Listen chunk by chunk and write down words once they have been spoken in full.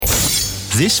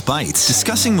This Bites,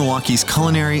 discussing Milwaukee's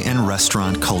culinary and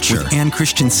restaurant culture. With Ann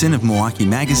Christensen of Milwaukee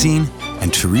Magazine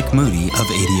and Tariq Moody of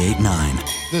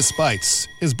 88.9. This Bites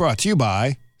is brought to you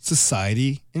by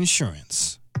Society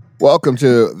Insurance. Welcome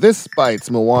to This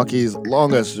Bites, Milwaukee's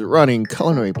longest-running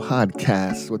culinary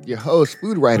podcast with your host,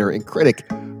 food writer, and critic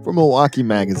for Milwaukee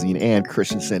Magazine, Ann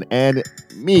Christensen, and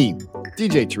me,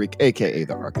 DJ Tariq, a.k.a.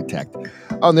 The Architect.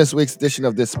 On this week's edition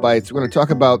of This Bites, we're going to talk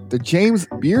about the James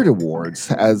Beard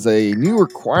Awards as a new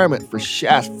requirement for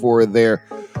chefs for their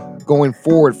going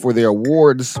forward for their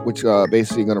awards, which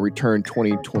basically going to return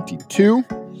 2022.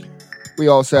 We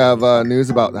also have news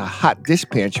about the Hot Dish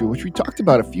Pantry, which we talked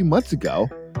about a few months ago.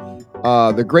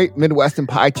 The Great Midwestern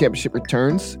Pie Championship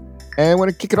returns. And I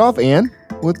want to kick it off, Ann,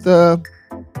 with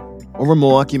over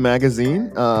Milwaukee Magazine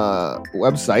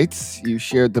websites. You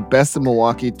shared the Best of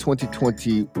Milwaukee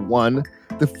 2021,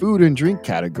 the food and drink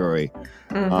category.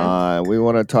 Mm-hmm. We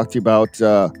want to talk to you about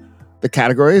the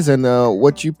categories and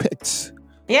what you picked.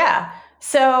 Yeah.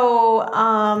 So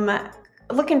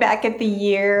looking back at the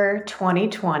year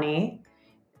 2020,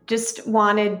 just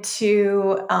wanted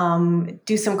to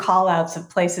do some call outs of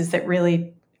places that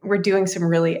really were doing some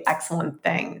really excellent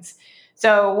things.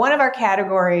 So one of our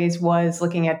categories was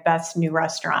looking at best new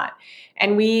restaurant.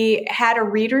 And we had a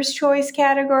reader's choice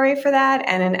category for that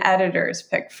and an editor's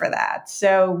pick for that.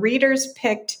 So readers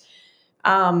picked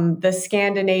the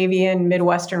Scandinavian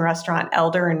Midwestern restaurant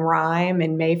Elder and Rhyme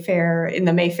in Mayfair, in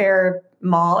the Mayfair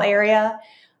Mall area.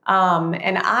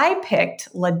 And I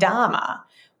picked La Dama,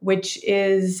 which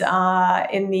is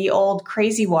in the old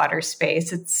Crazy Water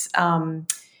space. It's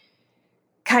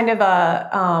kind of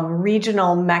a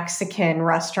regional Mexican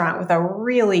restaurant with a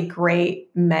really great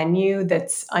menu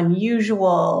that's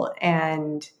unusual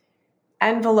and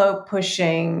envelope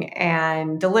pushing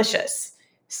and delicious.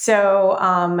 So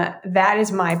that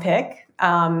is my pick.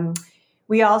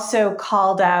 We also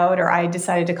called out, or I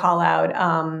decided to call out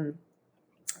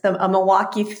a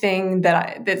Milwaukee thing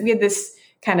that we had this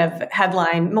kind of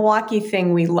headline, Milwaukee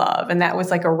thing we love. And that was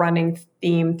like a running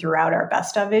theme throughout our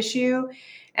best of issue.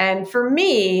 And for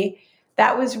me,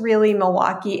 that was really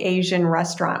Milwaukee Asian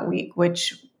Restaurant Week,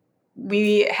 which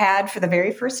we had for the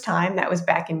very first time. That was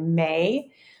back in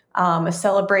May, a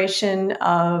celebration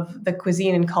of the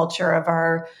cuisine and culture of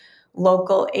our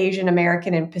local Asian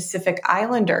American and Pacific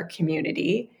Islander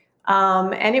community.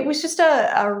 And it was just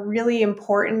a really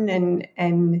important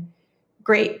and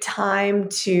great time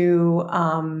to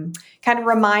kind of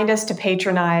remind us to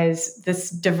patronize this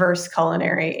diverse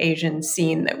culinary Asian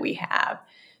scene that we have.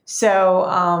 So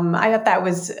I thought that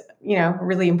was, a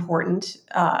really important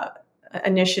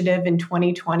initiative in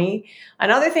 2020.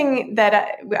 Another thing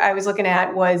that I was looking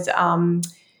at was,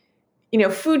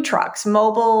 food trucks,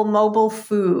 mobile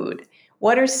food.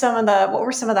 What were some of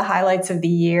the highlights of the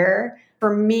year?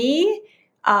 For me,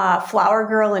 Flower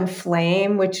Girl and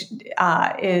Flame, which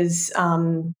is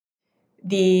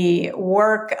the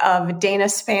work of Dana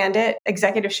Spandit,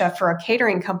 executive chef for a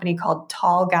catering company called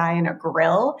Tall Guy and a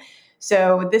Grill.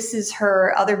 So this is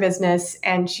her other business,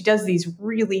 and she does these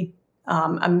really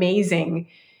amazing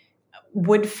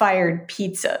wood-fired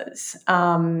pizzas.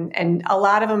 And a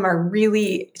lot of them are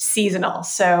really seasonal.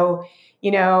 So,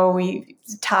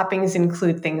 toppings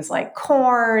include things like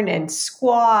corn and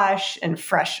squash and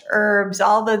fresh herbs,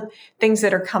 all the things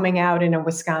that are coming out in a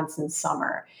Wisconsin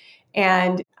summer.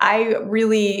 And I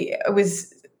really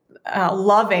was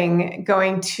loving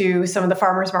going to some of the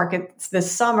farmers markets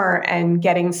this summer and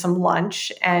getting some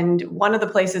lunch. And one of the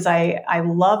places I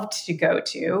loved to go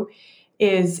to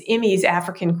is Imi's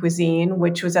African Cuisine,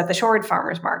 which was at the Shorewood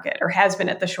Farmers Market, or has been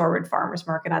at the Shorewood Farmers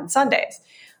Market on Sundays.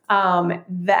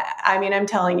 I'm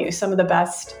telling you, some of the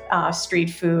best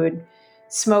street food: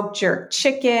 smoked jerk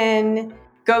chicken,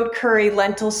 goat curry,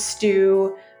 lentil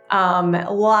stew. A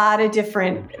lot of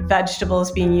different vegetables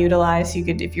being utilized. You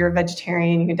could, if you're a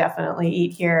vegetarian, you can definitely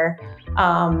eat here.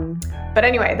 But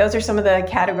anyway, those are some of the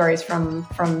categories from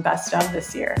Best of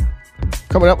this year.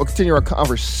 Coming up, we'll continue our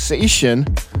conversation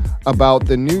about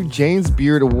the new James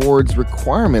Beard Awards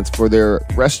requirements for their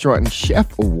Restaurant and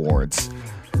Chef Awards.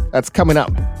 That's coming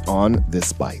up on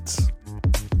This Bites.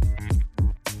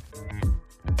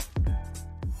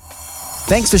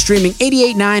 Thanks for streaming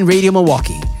 88.9 Radio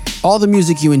Milwaukee. All the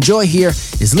music you enjoy here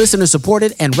is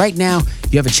listener-supported, and right now,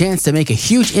 you have a chance to make a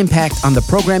huge impact on the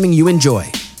programming you enjoy.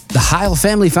 The Heil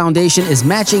Family Foundation is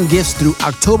matching gifts through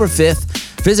October 5th.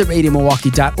 Visit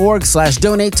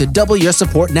RadioMilwaukee.org/donate to double your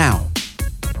support now.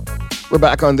 We're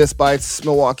back on This Bites,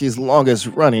 Milwaukee's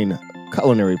longest-running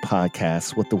culinary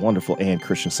podcast with the wonderful Ann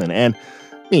Christensen and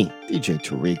me, DJ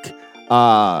Tariq.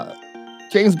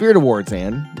 James Beard Awards,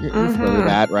 Ann. You're familiar with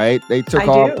that, right? They took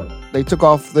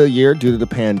off the year due to the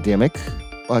pandemic,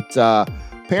 but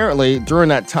apparently during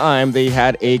that time they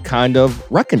had a kind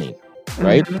of reckoning,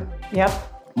 right? Yep.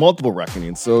 Multiple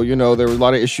reckonings. So, there were a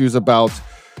lot of issues about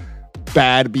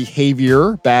bad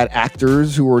behavior, bad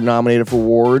actors who were nominated for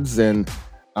awards, and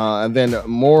then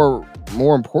more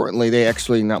importantly, they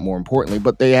actually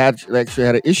actually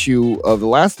had an issue of the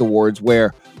last awards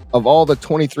where, of all the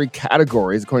 23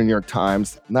 categories, according to New York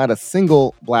Times, not a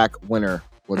single black winner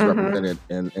was represented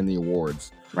in the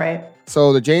awards. Right.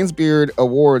 So the James Beard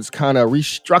Awards kind of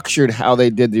restructured how they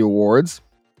did the awards,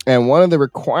 and one of the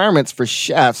requirements for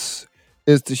chefs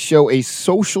is to show a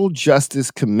social justice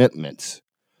commitment.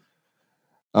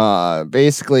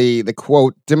 Basically, the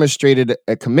quote demonstrated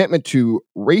a commitment to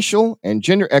racial and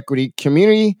gender equity,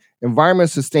 community,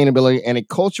 environmental sustainability, and a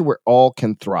culture where all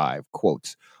can thrive,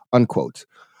 quotes, unquote.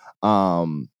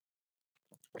 And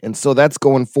so that's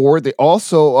going forward. They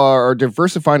also are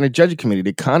diversifying the judging committee.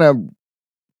 They kind of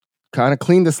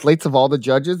clean the slates of all the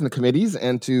judges and the committees,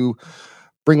 and to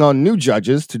bring on new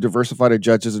judges to diversify the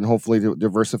judges and hopefully to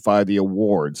diversify the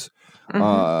awards.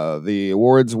 The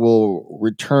awards will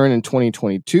return in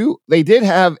 2022. They did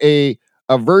have a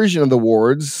version of the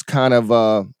awards, kind of,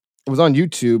 it was on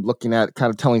YouTube, looking at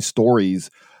kind of telling stories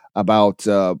about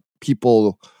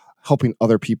people helping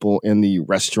other people in the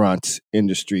restaurant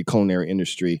industry, culinary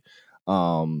industry.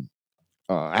 I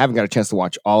haven't got a chance to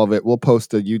watch all of it. We'll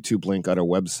post a YouTube link on our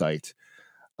website.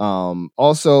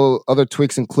 Also, other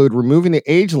tweaks include removing the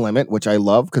age limit, which I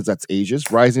love because that's ages,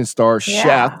 Rising Star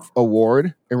Chef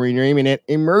Award, and renaming it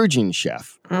Emerging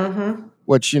Chef,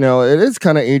 which, it is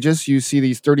kind of ageist. You see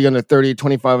these 30 under 30,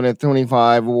 25 under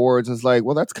 25 awards. And it's like,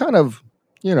 well, that's kind of,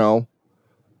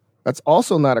 that's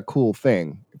also not a cool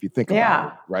thing if you think about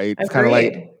it, right? It's kind of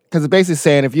like, because it's basically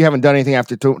saying if you haven't done anything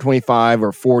after 25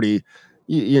 or 40,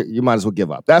 you might as well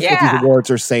give up. That's what these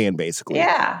awards are saying, basically.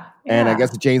 Yeah. And I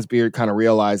guess James Beard kind of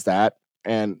realized that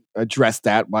and addressed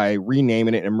that by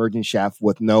renaming it Emerging Chef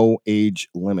with no age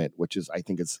limit, which is, I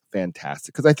think, is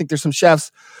fantastic. Because I think there's some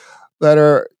chefs that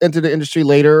are into the industry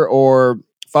later or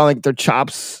filing their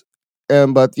chops,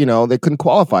 but, they couldn't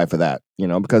qualify for that,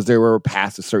 because they were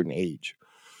past a certain age.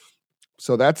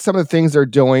 So that's some of the things they're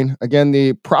doing. Again,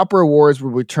 the proper awards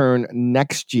will return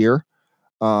next year.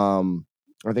 I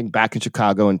think back in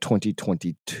Chicago in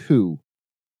 2022.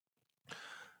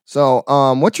 So,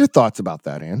 what's your thoughts about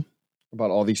that, Ann? About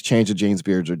all these changes James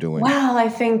Beards are doing? Well, I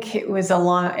think it was a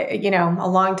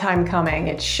long time coming.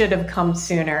 It should have come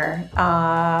sooner.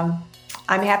 I'm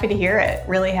happy to hear it.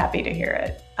 Really happy to hear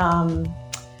it.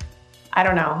 I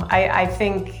don't know. I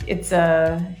think it's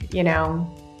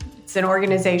it's an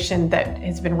organization that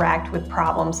has been racked with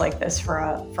problems like this for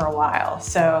a while.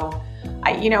 So,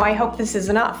 I hope this is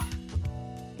enough.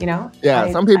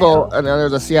 Yeah, some people, and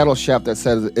there's a Seattle chef that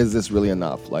says, is this really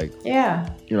enough? Like, I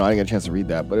didn't get a chance to read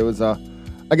that, but it was, I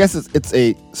guess it's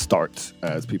a start,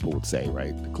 as people would say,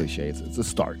 right? The cliche, it's a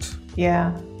start.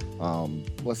 Yeah.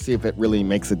 Let's see if it really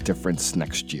makes a difference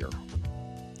next year.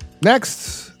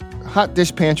 Next, Hot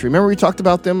Dish Pantry. Remember we talked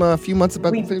about them a few months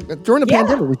during the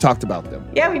pandemic, we talked about them.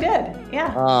 Yeah, we did. Yeah.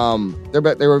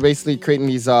 They were basically creating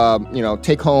these,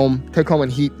 take home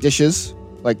and heat dishes,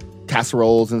 like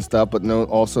casseroles and stuff, but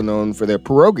also known for their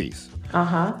pierogies.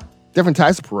 Different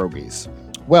types of pierogies.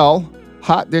 Well,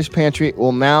 Hot Dish Pantry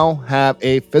will now have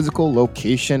a physical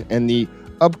location in the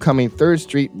upcoming 3rd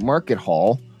Street Market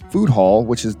Hall, Food Hall,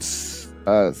 which is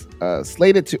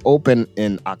slated to open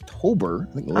in October,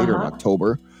 I think later in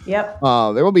October. Yep.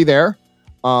 They will be there.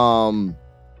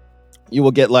 You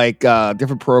will get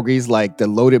different pierogies like the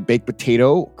loaded baked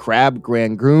potato, crab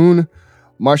grangoon,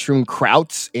 mushroom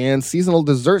krauts, and seasonal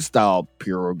dessert-style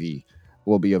pierogi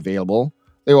will be available.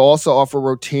 They will also offer a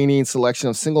rotating selection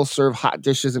of single-serve hot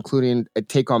dishes, including a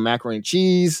take on macaroni and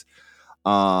cheese,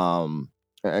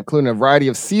 including a variety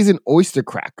of seasoned oyster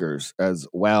crackers as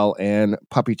well, and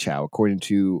puppy chow, according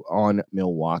to On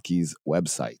Milwaukee's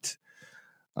website.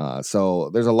 So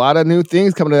there's a lot of new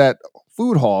things coming to that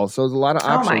food hall, so there's a lot of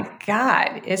options. Oh, my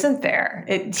God, isn't there?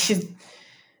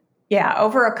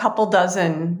 Over a couple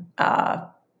dozen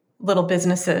little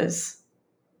businesses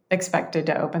expected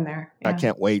to open there. Yeah. I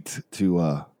can't wait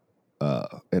to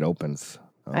it opens.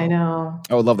 I know.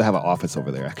 I would love to have an office over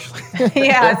there, actually.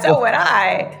 Yeah, so would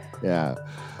I. Yeah.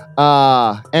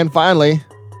 And finally,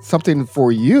 something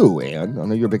for you, Ann. I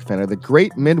know you're a big fan of the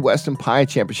Great Midwestern Pie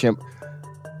Championship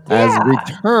has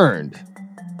returned.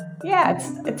 Yeah,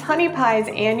 it's Honey Pie's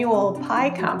annual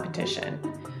pie competition.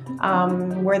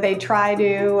 Where they try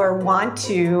to or want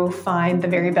to find the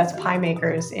very best pie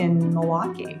makers in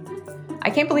Milwaukee. I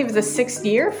can't believe it's the 6th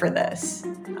year for this.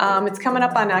 It's coming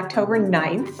up on October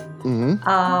 9th.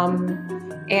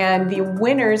 And the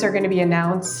winners are going to be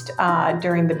announced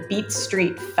during the Beat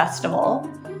Street Festival.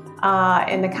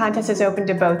 And the contest is open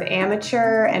to both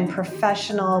amateur and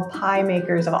professional pie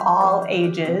makers of all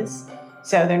ages.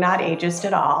 So they're not ageist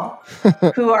at all,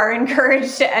 who are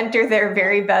encouraged to enter their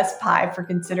very best pie for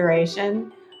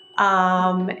consideration.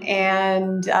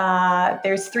 And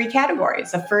there's 3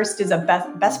 categories. The first is a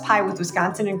best pie with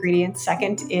Wisconsin ingredients.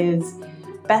 Second is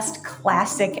best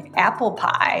classic apple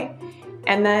pie.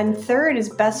 And then third is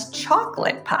best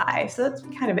chocolate pie. So that's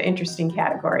kind of interesting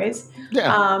categories.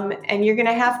 Yeah. And you're going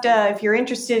to have to, if you're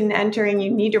interested in entering, you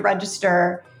need to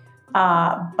register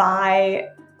by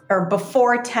or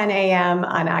before 10 a.m.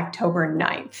 on October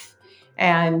 9th.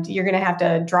 And you're going to have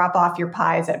to drop off your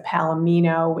pies at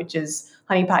Palomino, which is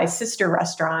Honey Pie's sister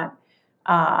restaurant,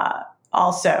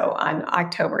 also on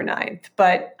October 9th.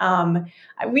 But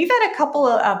we've had a couple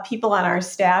of people on our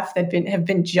staff that have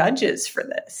been judges for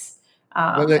this.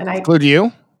 And include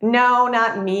you? No,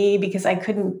 not me, because I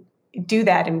couldn't do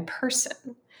that in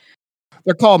person.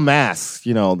 They're called masks.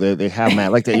 You know, they have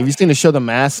masks. Like, have you seen the show The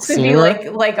Masked Singer? It'd be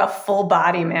like a full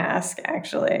body mask,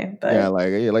 actually. But yeah,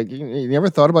 you never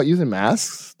thought about using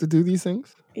masks to do these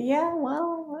things? Yeah,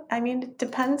 well, I mean, it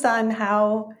depends on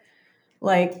how,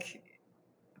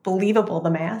 believable the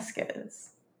mask is,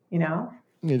 you know?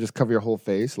 You just cover your whole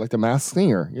face like The Masked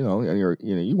Singer. You know,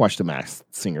 you watch The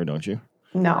Masked Singer, don't you?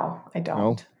 No, I don't.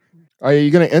 No? Are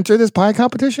you going to enter this pie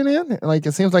competition in?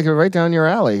 It seems like it's right down your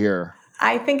alley here.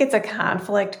 I think it's a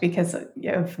conflict because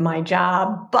of my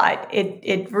job, but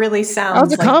it really sounds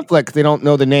How's a conflict? They don't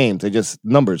know the names. They just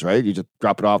numbers, right? You just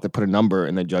drop it off, they put a number,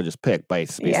 and the judges pick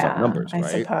based on numbers,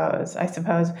 right? I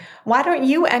suppose. Why don't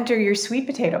you enter your sweet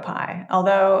potato pie?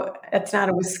 Although it's not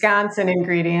a Wisconsin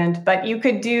ingredient, but you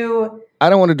could do... I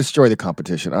don't want to destroy the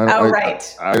competition.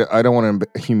 Right. I don't want to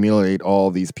humiliate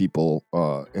all these people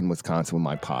in Wisconsin with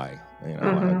my pie. It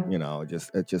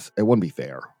wouldn't be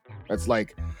fair. It's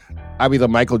like I'd be the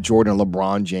Michael Jordan,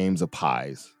 LeBron James of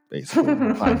pies, basically,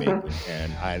 pie making,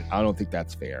 and I don't think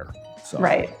that's fair. So,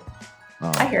 right.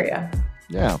 I hear you.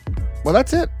 Yeah. Well,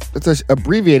 that's it. It's an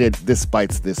abbreviated This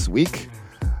Bites this week.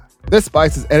 This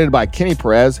Bites is edited by Kenny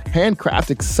Perez.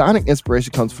 Handcrafted sonic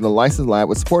inspiration comes from the License Lab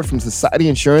with support from Society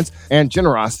Insurance and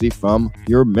generosity from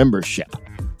your membership.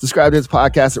 Subscribe to this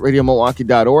podcast at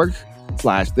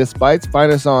radiomilwaukee.org/This Bites.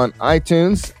 Find us on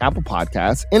iTunes, Apple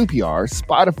Podcasts, NPR,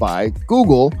 Spotify,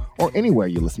 Google, or anywhere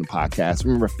you listen to podcasts.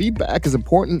 Remember, feedback is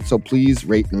important, so please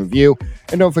rate and review.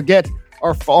 And don't forget,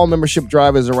 our fall membership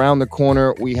drive is around the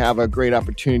corner. We have a great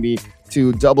opportunity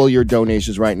to double your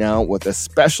donations right now with a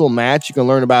special match. You can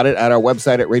learn about it at our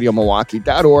website at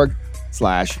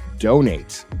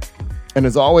radiomilwaukee.org/donate. And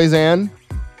as always, Ann,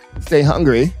 stay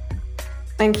hungry.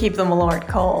 And keep the Malort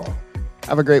cold.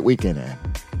 Have a great weekend, Ann.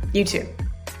 You too.